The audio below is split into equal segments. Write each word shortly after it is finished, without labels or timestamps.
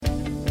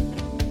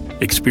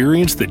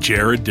Experience the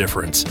Jared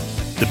difference.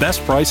 The best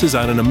prices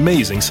on an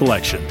amazing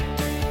selection.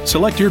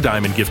 Select your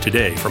diamond gift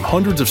today from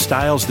hundreds of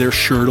styles they're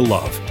sure to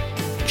love.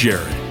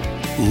 Jared.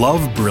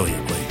 Love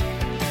brilliantly.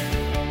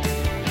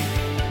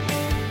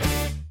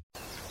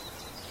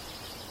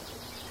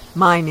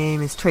 My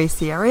name is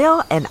Tracy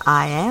Ariel, and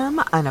I am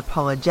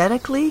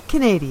unapologetically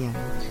Canadian.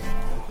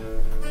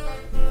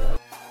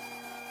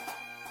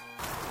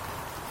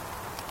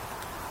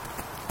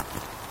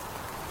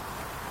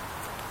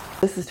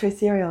 This is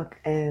Tracy Ariel,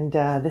 and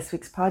this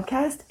week's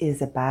podcast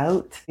is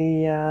about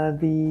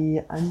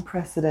the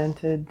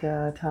unprecedented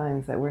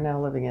times that we're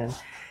now living in.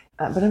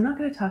 But I'm not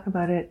going to talk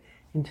about it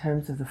in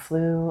terms of the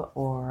flu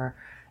or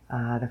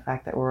the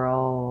fact that we're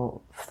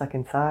all stuck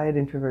inside.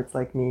 Introverts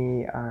like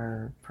me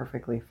are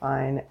perfectly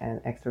fine,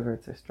 and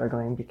extroverts are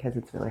struggling because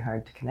it's really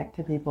hard to connect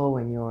to people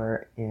when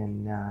you're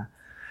in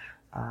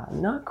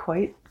not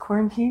quite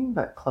quarantine,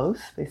 but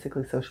close,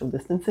 basically social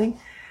distancing.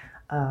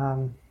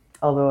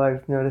 Although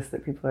I've noticed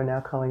that people are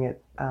now calling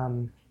it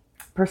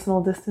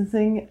personal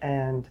distancing,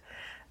 and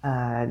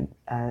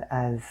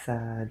as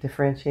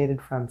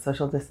differentiated from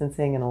social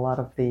distancing, and a lot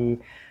of the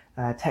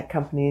tech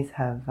companies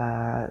have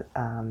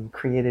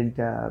created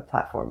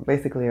platform,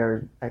 basically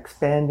are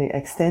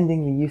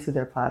extending the use of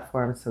their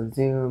platforms. So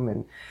Zoom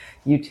and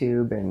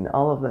YouTube and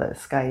all of the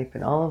Skype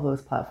and all of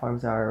those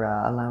platforms are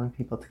allowing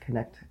people to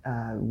connect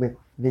with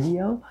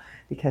video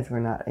because we're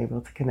not able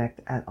to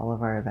connect at all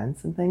of our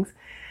events and things.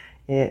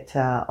 It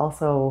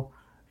also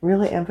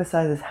really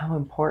emphasizes how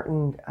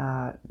important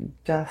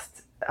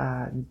just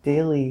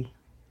daily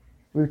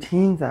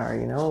routines are,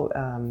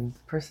 the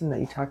person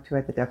that you talk to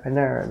at the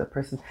dépanneur,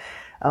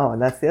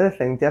 and that's the other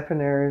thing,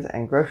 dépanneurs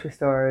and grocery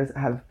stores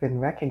have been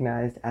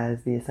recognized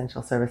as the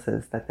essential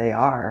services that they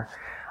are.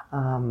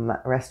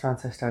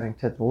 Restaurants are starting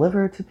to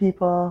deliver to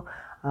people.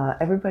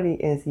 Everybody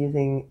is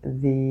using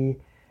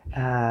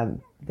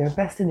their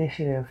best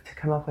initiative to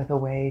come up with a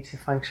way to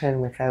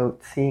function without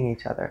seeing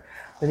each other.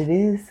 But it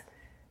is,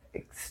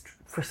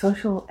 for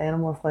social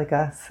animals like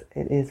us,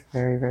 it is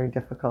very, very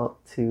difficult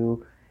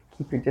to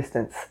keep your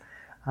distance.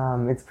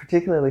 It's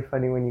particularly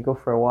funny when you go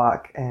for a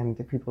walk and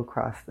people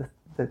cross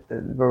the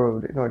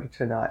road in order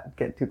to not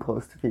get too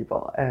close to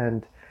people.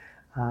 And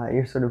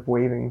you're sort of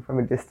waving from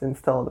a distance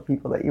to all the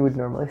people that you would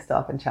normally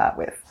stop and chat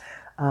with.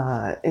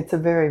 It's a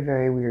very,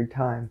 very weird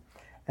time.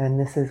 And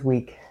this is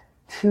week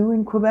 2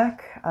 in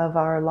Quebec of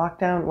our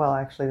lockdown. Well,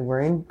 actually,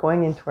 we're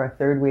going into our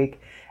 3rd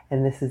week,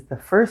 and this is the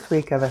first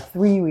week of a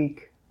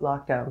 3-week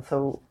lockdown.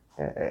 So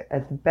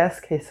at the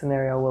best case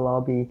scenario, we'll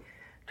all be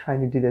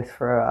trying to do this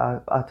for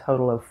a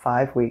total of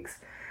 5 weeks,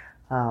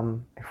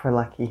 if we're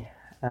lucky.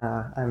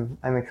 I'm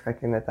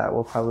expecting that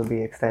will probably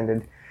be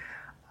extended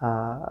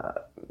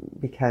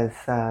because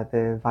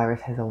the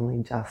virus has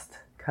only just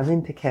come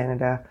into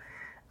Canada.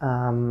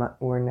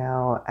 We're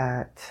now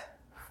at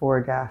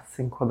 4 deaths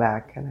in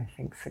Quebec, and I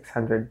think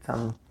 600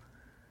 some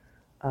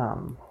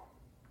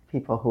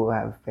people who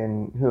have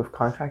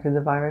contracted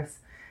the virus.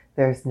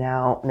 There's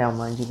now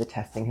mind you, the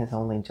testing has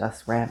only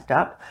just ramped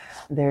up.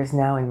 There's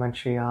now in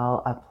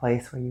Montreal a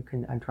place where you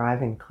can, a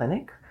drive-in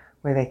clinic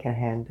where they can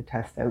hand the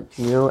test out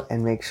to you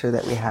and make sure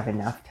that we have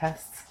enough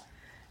tests.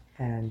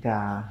 And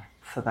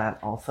so that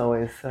also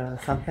is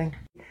something.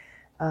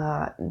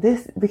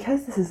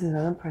 Because this is an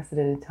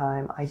unprecedented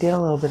time, I did a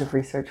little bit of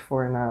research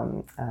for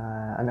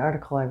an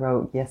article I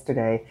wrote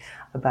yesterday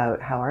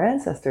about how our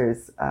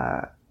ancestors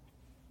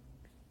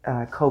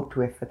coped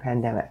with the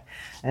pandemic.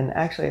 And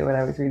actually, when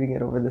I was reading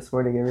it over this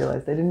morning, I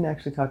realized I didn't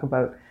actually talk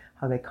about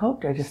how they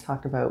coped. I just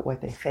talked about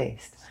what they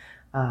faced.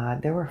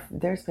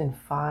 There's been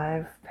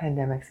 5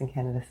 pandemics in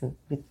Canada since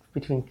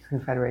between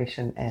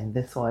Confederation and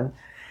this one,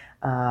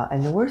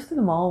 and the worst of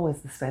them all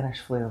was the Spanish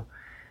flu.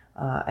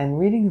 And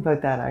reading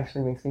about that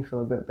actually makes me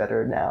feel a bit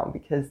better now,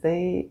 because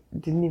they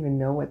didn't even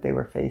know what they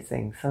were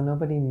facing. So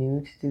nobody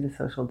knew to do the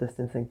social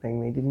distancing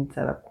thing. They didn't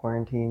set up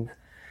quarantines.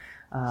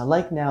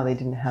 Like now, they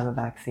didn't have a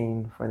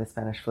vaccine for the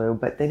Spanish flu,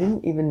 but they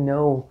didn't even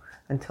know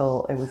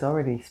until it was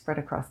already spread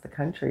across the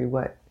country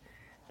what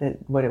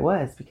it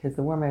was, because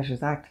the War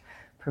Measures Act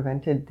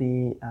prevented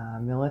the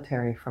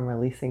military from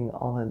releasing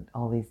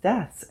all these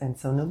deaths. And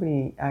so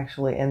nobody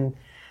actually, and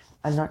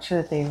I'm not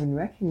sure that they even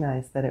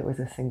recognized that it was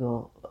a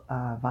single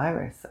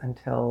virus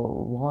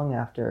until long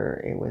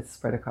after it was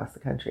spread across the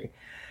country.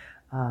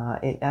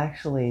 It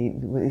actually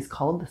is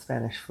called the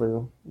Spanish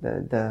flu.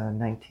 The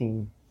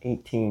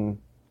 1918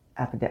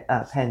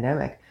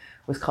 pandemic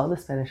was called the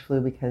Spanish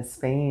flu because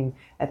Spain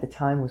at the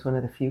time was one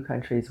of the few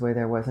countries where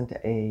there wasn't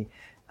a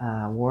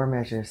war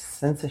measures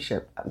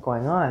censorship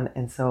going on,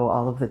 and so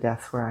all of the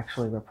deaths were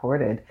actually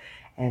reported,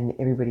 and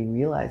everybody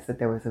realized that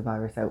there was a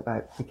virus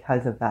outbreak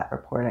because of that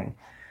reporting.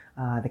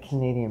 The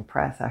Canadian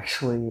press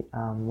actually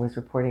was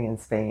reporting in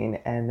Spain,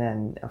 and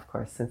then, of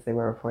course, since they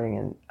were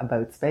reporting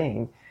about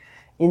Spain,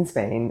 in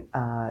Spain,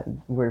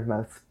 word of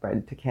mouth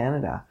spread to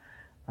Canada.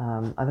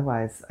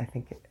 Otherwise, I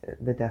think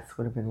the deaths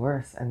would have been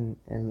worse, and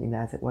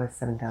as it was,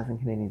 7,000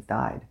 Canadians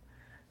died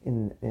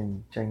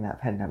during that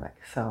pandemic.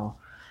 So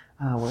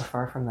We're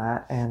far from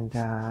that, and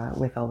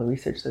with all the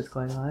research that's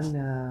going on,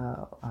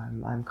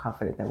 I'm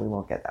confident that we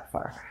won't get that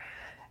far.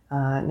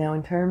 Now,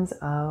 in terms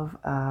of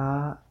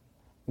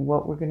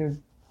what we're going to,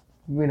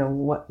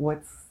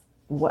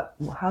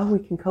 how we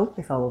can cope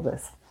with all of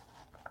this,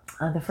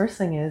 the first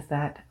thing is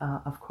that,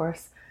 of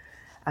course,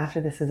 after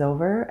this is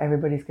over,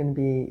 everybody's going to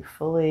be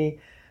fully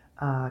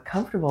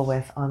comfortable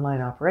with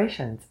online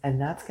operations,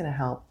 and that's going to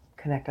help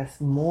connect us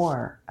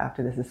more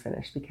after this is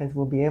finished, because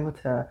we'll be able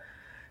to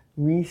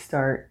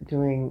restart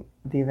doing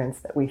the events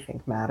that we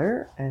think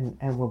matter, and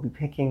we'll be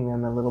picking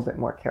them a little bit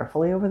more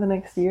carefully over the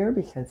next year,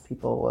 because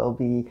people will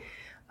be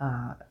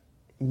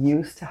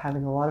used to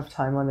having a lot of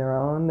time on their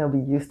own. They'll be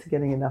used to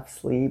getting enough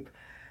sleep.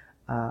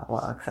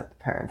 Well, except the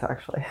parents,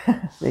 actually.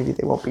 Maybe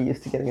they won't be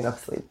used to getting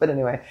enough sleep. But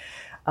anyway,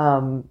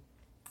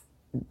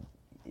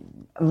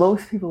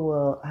 most people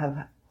will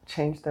have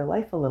changed their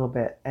life a little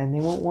bit, and they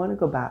won't want to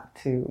go back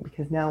to,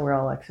 because now we're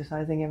all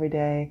exercising every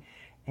day,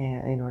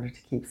 and in order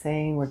to keep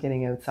sane, we're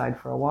getting outside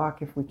for a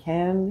walk if we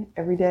can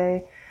every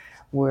day.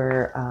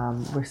 We're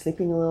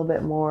sleeping a little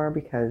bit more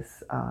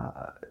because,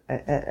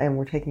 and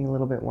we're taking a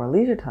little bit more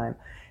leisure time.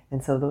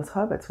 And so those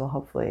habits will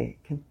hopefully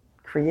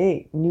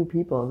create new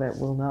people that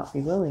will not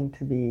be willing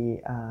to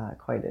be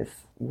quite as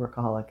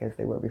workaholic as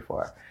they were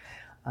before.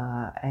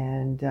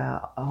 And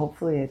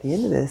hopefully at the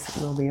end of this,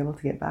 we'll be able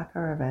to get back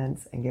our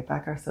events and get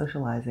back our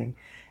socializing,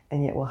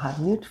 and yet we'll have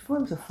new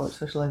forms of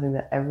socializing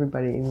that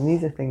everybody, and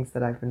these are things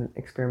that I've been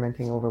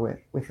experimenting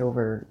with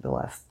over the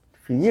last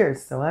few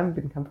years. So I've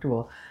been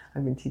comfortable.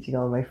 I've been teaching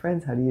all of my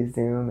friends how to use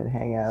Zoom and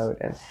Hangout,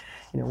 and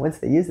once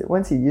you use it,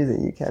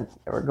 you can't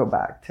ever go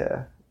back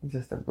to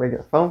just a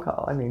regular phone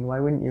call. I mean, why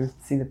wouldn't you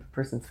see the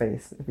person's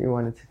face if you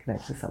wanted to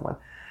connect with someone?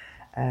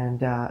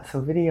 And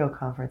so video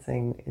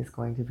conferencing is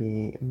going to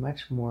be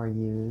much more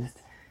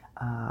used.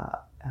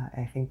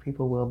 I think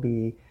people will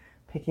be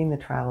picking the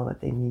travel that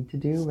they need to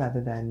do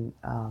rather than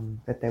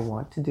that they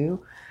want to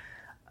do.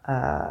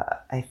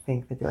 I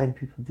think that when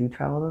people do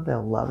travel,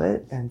 they'll love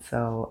it. And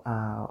so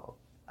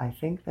I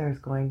think there's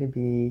going to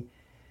be,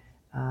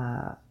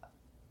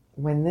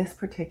 when this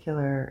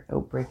particular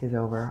outbreak is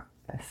over,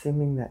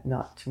 assuming that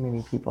not too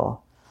many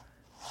people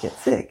get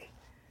sick,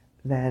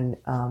 then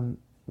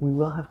we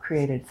will have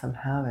created some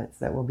habits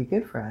that will be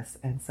good for us.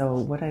 And so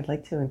what I'd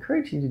like to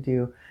encourage you to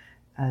do,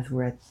 as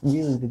we're at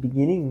really the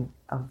beginning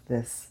of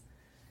this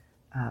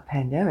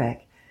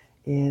pandemic,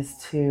 is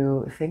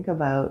to think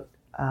about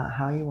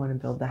how you want to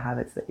build the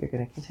habits that you're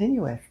going to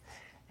continue with,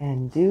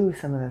 and do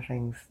some of the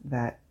things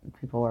that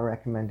people are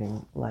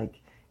recommending,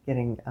 like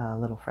getting a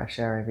little fresh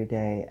air every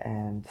day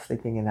and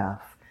sleeping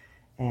enough,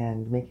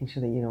 and making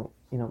sure that you don't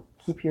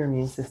keep your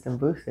immune system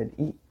boosted.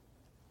 Eat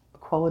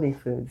quality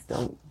foods.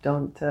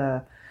 Don't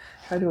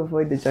try to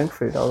avoid the junk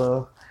food,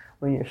 although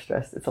when you're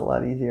stressed it's a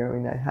lot easier. I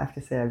mean, I have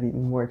to say I've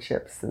eaten more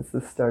chips since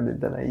this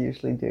started than I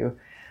usually do,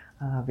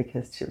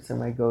 because chips are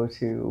my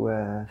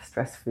go-to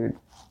stress food.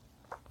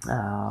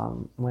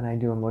 When I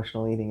do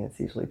emotional eating, it's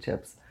usually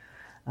chips.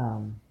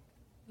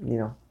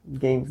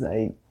 Games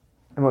night,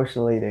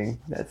 emotional eating,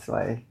 that's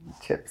why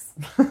chips.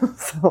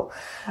 So,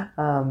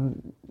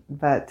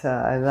 but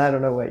and I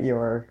don't know what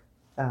yours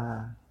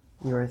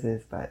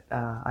is, but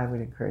I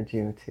would encourage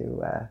you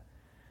to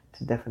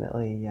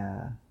definitely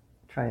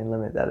try and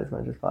limit that as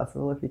much as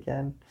possible if you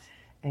can,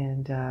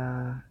 and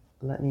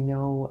let me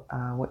know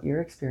what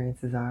your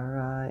experiences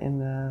are in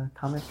the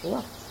comments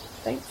below.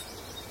 Thanks.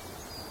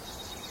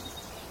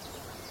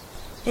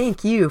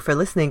 Thank you for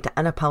listening to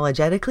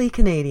Unapologetically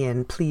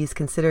Canadian. Please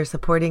consider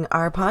supporting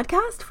our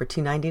podcast for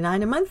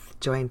 $2.99 a month.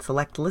 Join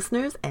select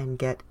listeners and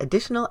get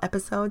additional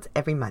episodes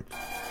every month.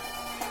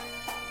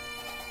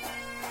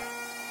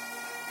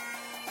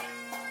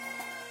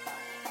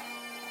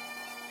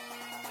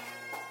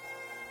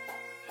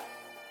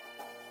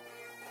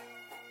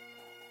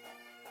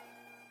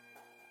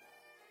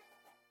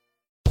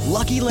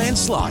 Lucky Land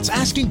Slots,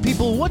 asking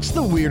people, what's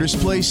the weirdest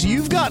place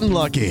you've gotten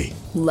lucky?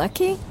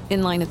 Lucky?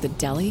 In line at the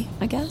deli,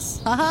 I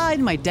guess? Aha,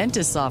 in my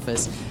dentist's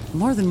office.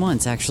 More than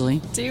once,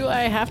 actually. Do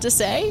I have to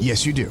say?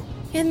 Yes, you do.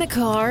 In the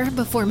car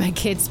before my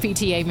kids'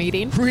 PTA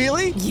meeting.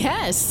 Really?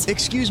 Yes.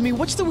 Excuse me,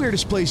 what's the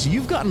weirdest place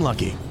you've gotten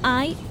lucky?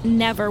 I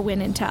never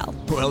win and tell.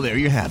 Well, there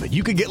you have it.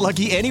 You can get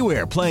lucky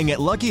anywhere, playing at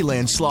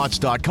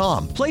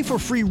LuckyLandSlots.com. Play for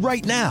free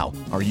right now.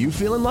 Are you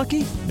feeling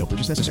lucky? No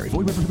purchase necessary.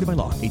 Void where prohibited by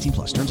law.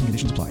 18+. Terms and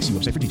conditions apply. See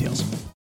website for details.